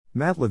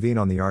Matt Levine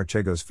on the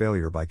Archegos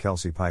failure by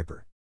Kelsey.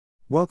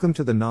 Welcome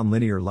to the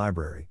Nonlinear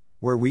Library,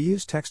 where we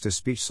use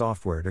text-to-speech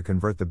software to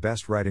convert the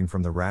best writing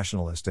from the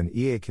rationalist and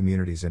EA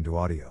communities into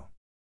audio.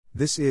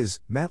 This is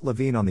Matt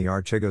Levine on the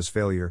Archegos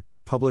failure,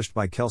 published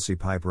by Kelsey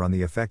on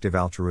the Effective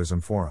Altruism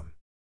Forum.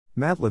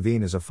 Matt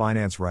Levine is a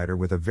finance writer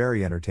with a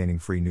very entertaining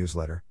free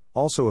newsletter,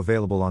 also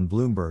available on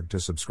Bloomberg to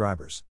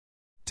subscribers.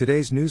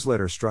 Today's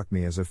newsletter struck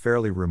me as a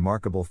fairly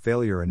remarkable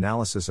failure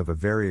analysis of a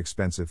very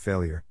expensive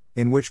failure,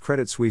 in which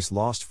Credit Suisse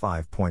lost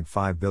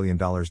 $5.5 billion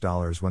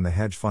when the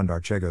hedge fund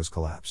Archegos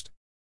collapsed.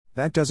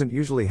 That doesn't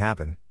usually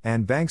happen,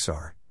 and banks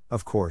are,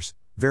 of course,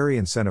 very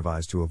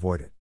incentivized to avoid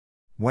it.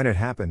 When it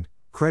happened,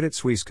 Credit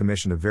Suisse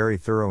commissioned a very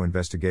thorough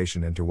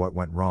investigation into what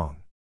went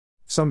wrong.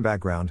 Some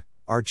background: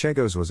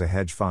 Archegos was a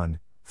hedge fund,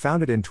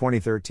 founded in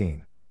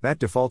 2013, that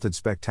defaulted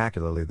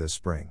spectacularly this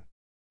spring.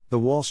 The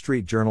Wall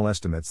Street Journal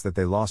estimates that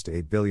they lost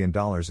 $8 billion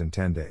in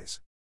 10 days.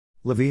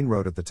 Levine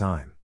wrote at the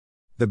time.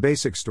 The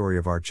basic story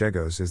of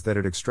Archegos is that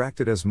it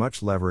extracted as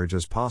much leverage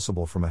as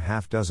possible from a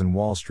half-dozen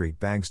Wall Street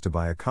banks to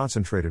buy a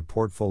concentrated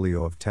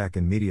portfolio of tech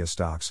and media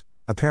stocks,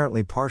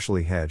 apparently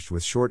partially hedged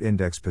with short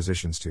index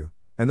positions too,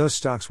 and those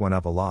stocks went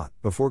up a lot,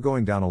 before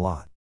going down a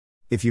lot.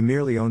 If you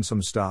merely own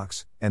some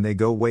stocks, and they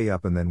go way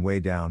up and then way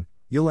down,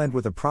 you'll end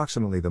with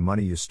approximately the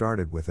money you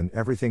started with and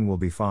everything will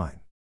be fine.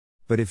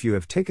 But if you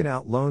have taken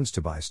out loans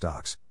to buy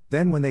stocks,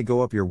 then when they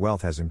go up your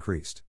wealth has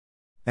increased.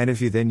 And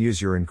if you then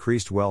use your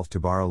increased wealth to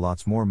borrow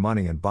lots more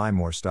money and buy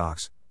more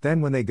stocks,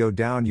 then when they go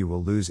down you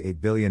will lose $8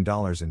 billion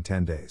in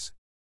 10 days.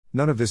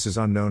 None of this is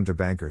unknown to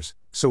bankers,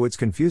 so it's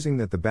confusing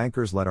that the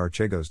bankers let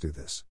Archegos do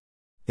this.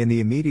 In the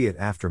immediate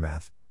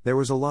aftermath, there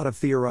was a lot of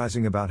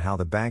theorizing about how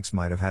the banks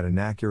might have had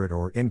inaccurate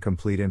or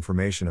incomplete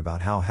information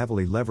about how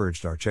heavily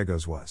leveraged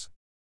Archegos was.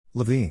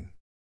 Levine.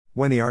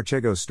 When the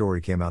Archegos story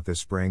came out this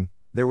spring,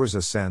 there was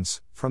a sense,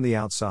 from the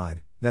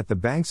outside, that the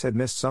banks had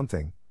missed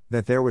something,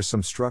 that there was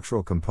some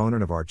structural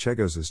component of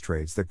Archegos'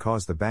 trades that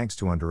caused the banks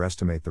to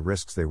underestimate the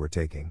risks they were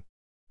taking.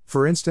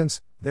 For instance,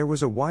 there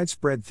was a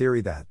widespread theory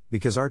that,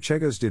 because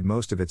Archegos did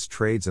most of its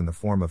trades in the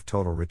form of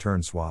total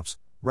return swaps,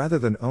 rather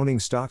than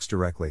owning stocks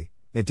directly,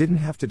 it didn't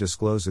have to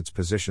disclose its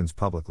positions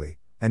publicly,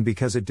 and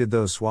because it did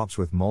those swaps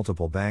with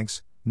multiple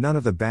banks, none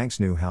of the banks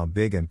knew how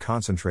big and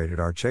concentrated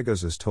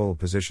Archegos' total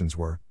positions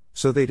were,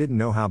 so they didn't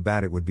know how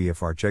bad it would be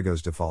if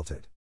Archegos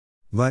defaulted.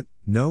 But,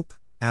 nope,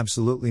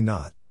 absolutely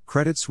not.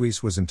 Credit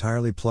Suisse was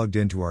entirely plugged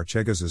into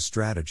Archegos'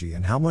 strategy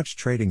and how much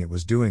trading it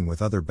was doing with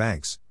other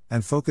banks,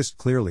 and focused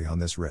clearly on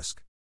this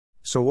risk.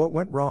 So what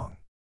went wrong?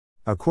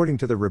 According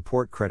to the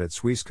report Credit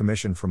Suisse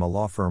commissioned from a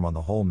law firm on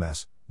the whole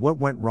mess, what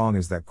went wrong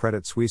is that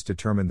Credit Suisse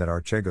determined that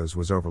Archegos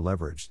was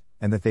overleveraged,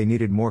 and that they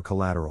needed more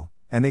collateral,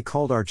 and they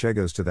called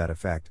Archegos to that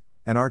effect,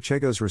 and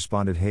Archegos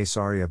responded, "Hey,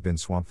 sorry, I've been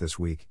swamped this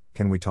week,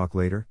 can we talk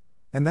later?"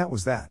 And that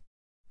was that.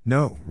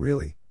 No,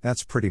 really,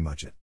 that's pretty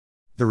much it.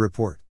 The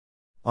report.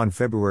 On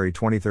February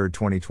 23,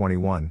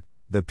 2021,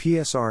 the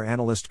PSR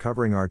analyst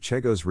covering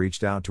Archegos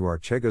reached out to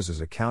Archegos'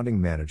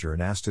 accounting manager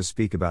and asked to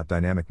speak about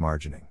dynamic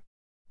margining.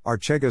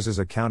 Archegos'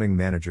 accounting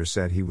manager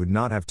said he would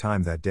not have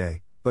time that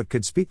day, but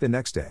could speak the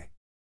next day.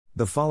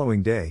 The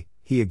following day,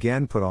 he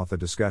again put off the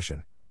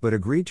discussion, but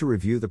agreed to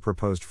review the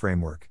proposed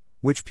framework,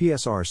 which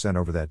PSR sent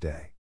over that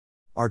day.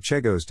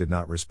 Archegos did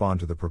not respond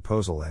to the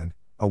proposal and,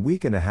 a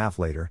week and a half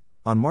later,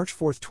 on March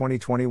 4,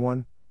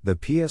 2021, the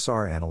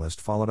PSR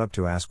analyst followed up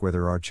to ask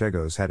whether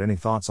Archegos had any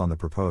thoughts on the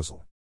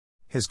proposal.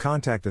 His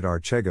contact at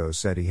Archegos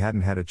said he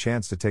hadn't had a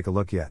chance to take a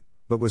look yet,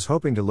 but was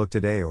hoping to look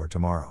today or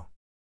tomorrow.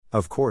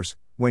 Of course,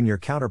 when your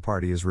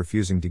counterparty is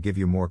refusing to give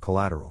you more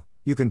collateral,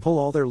 you can pull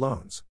all their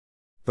loans.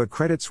 But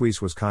Credit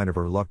Suisse was kind of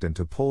reluctant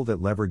to pull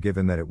that lever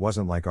given that it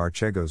wasn't like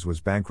Archegos was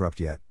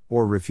bankrupt yet,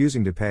 or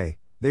refusing to pay,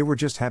 they were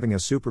just having a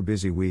super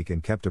busy week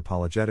and kept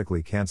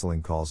apologetically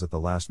canceling calls at the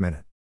last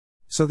minute.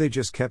 So they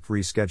just kept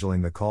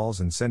rescheduling the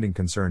calls and sending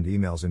concerned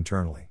emails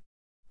internally.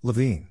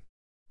 Levine.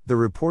 The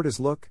report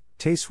is look,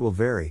 tastes will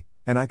vary,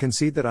 and I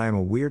concede that I am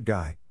a weird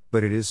guy,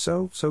 but it is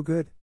so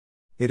good.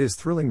 It is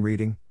thrilling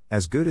reading,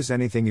 as good as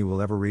anything you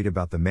will ever read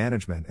about the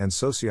management and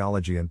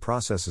sociology and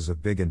processes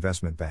of big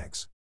investment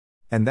banks.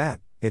 And that,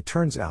 it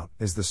turns out,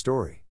 is the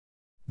story.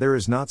 There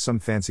is not some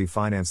fancy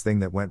finance thing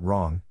that went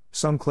wrong,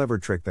 some clever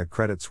trick that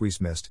Credit Suisse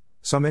missed,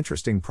 some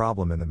interesting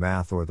problem in the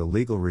math or the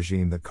legal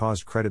regime that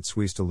caused Credit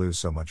Suisse to lose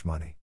so much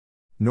money.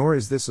 Nor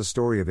is this a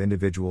story of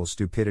individual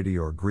stupidity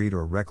or greed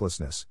or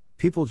recklessness.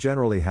 People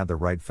generally had the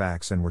right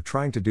facts and were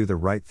trying to do the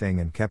right thing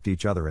and kept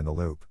each other in the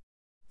loop.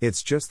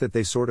 It's just that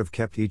they sort of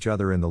kept each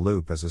other in the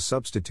loop as a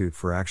substitute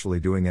for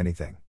actually doing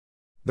anything.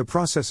 The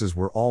processes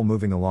were all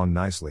moving along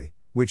nicely,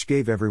 which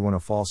gave everyone a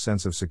false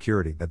sense of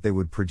security that they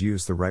would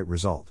produce the right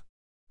result.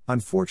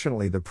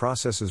 Unfortunately, the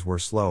processes were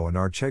slow and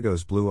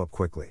Archegos blew up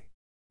quickly.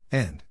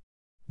 End.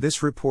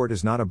 This report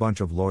is not a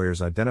bunch of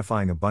lawyers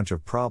identifying a bunch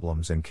of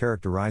problems and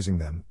characterizing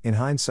them, in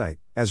hindsight,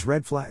 as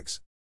red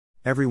flags.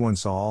 Everyone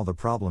saw all the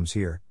problems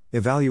here,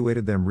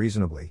 evaluated them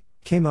reasonably,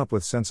 came up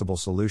with sensible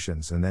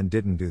solutions and then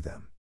didn't do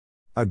them.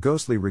 A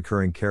ghostly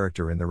recurring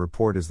character in the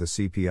report is the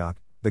CPOC,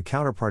 the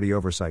Counterparty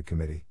Oversight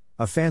Committee,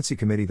 A fancy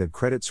committee that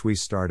Credit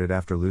Suisse started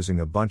after losing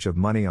a bunch of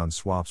money on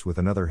swaps with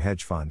another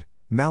hedge fund,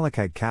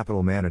 Malachite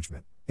Capital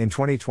Management. In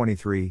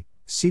 2023,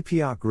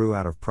 CPIOC grew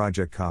out of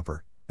Project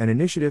Copper, an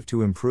initiative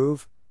to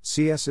improve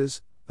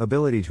CS's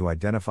ability to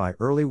identify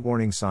early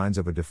warning signs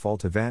of a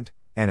default event,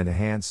 and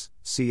enhance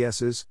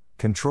CS's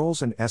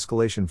controls and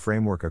escalation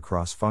framework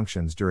across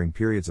functions during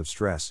periods of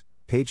stress,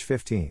 page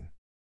 15.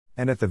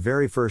 And at the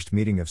very first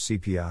meeting of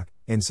CPIOC,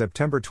 in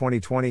September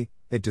 2020,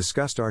 it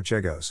discussed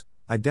Archegos,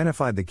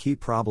 identified the key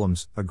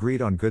problems,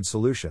 agreed on good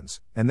solutions,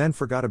 and then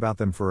forgot about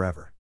them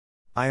forever.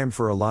 I am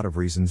for a lot of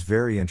reasons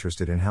very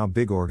interested in how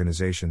big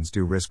organizations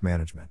do risk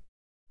management.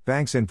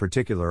 Banks in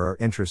particular are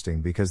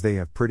interesting because they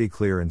have pretty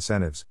clear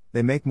incentives,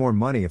 they make more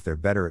money if they're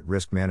better at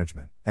risk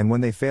management, and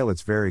when they fail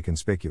it's very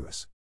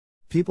conspicuous.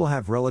 People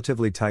have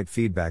relatively tight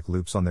feedback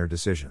loops on their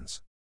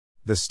decisions.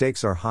 The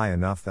stakes are high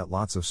enough that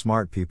lots of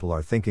smart people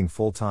are thinking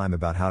full-time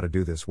about how to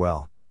do this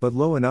well, but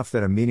low enough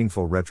that a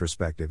meaningful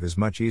retrospective is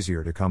much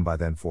easier to come by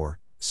than for,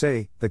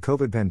 say, the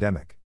COVID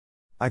pandemic.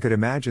 I could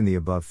imagine the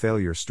above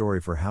failure story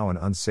for how an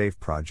unsafe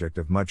project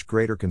of much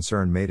greater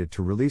concern made it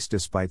to release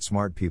despite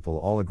smart people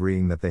all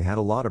agreeing that they had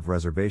a lot of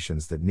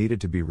reservations that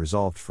needed to be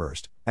resolved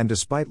first, and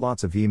despite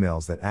lots of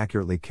emails that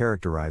accurately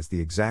characterized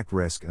the exact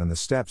risk and the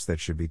steps that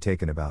should be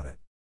taken about it.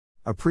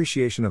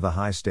 Appreciation of the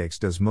high stakes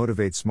does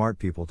motivate smart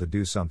people to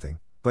do something,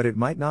 but it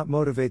might not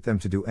motivate them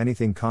to do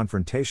anything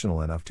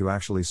confrontational enough to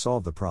actually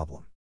solve the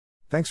problem.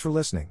 Thanks for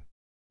listening.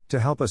 To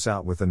help us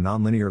out with the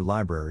Nonlinear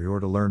Library or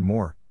to learn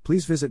more,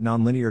 please visit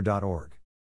nonlinear.org.